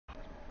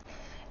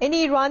An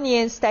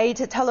Iranian state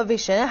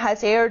television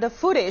has aired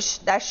footage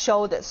that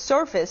showed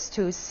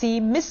surface-to-sea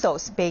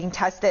missiles being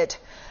tested.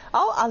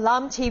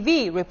 Al-Alam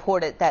TV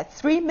reported that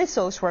 3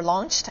 missiles were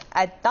launched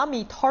at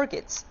dummy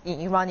targets in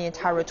Iranian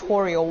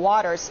territorial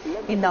waters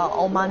in the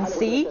Oman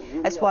Sea,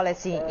 as well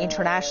as in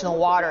international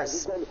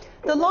waters.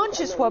 The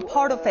launches were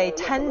part of a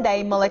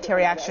 10-day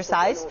military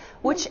exercise,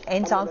 which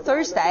ends on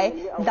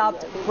Thursday,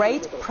 dubbed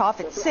Great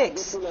Prophet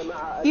 6.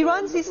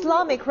 Iran's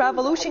Islamic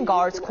Revolution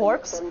Guards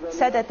Corps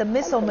said that the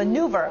missile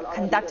maneuver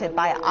conducted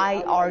by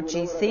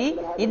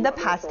IRGC in the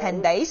past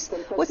 10 days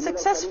was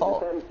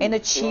successful and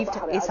achieved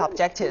its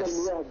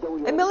objectives.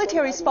 A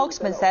military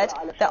spokesman said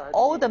that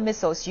all the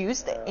missiles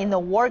used in the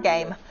war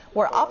game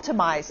were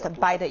optimized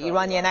by the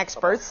Iranian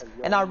experts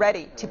and are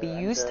ready to be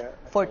used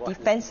for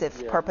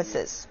defensive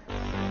purposes.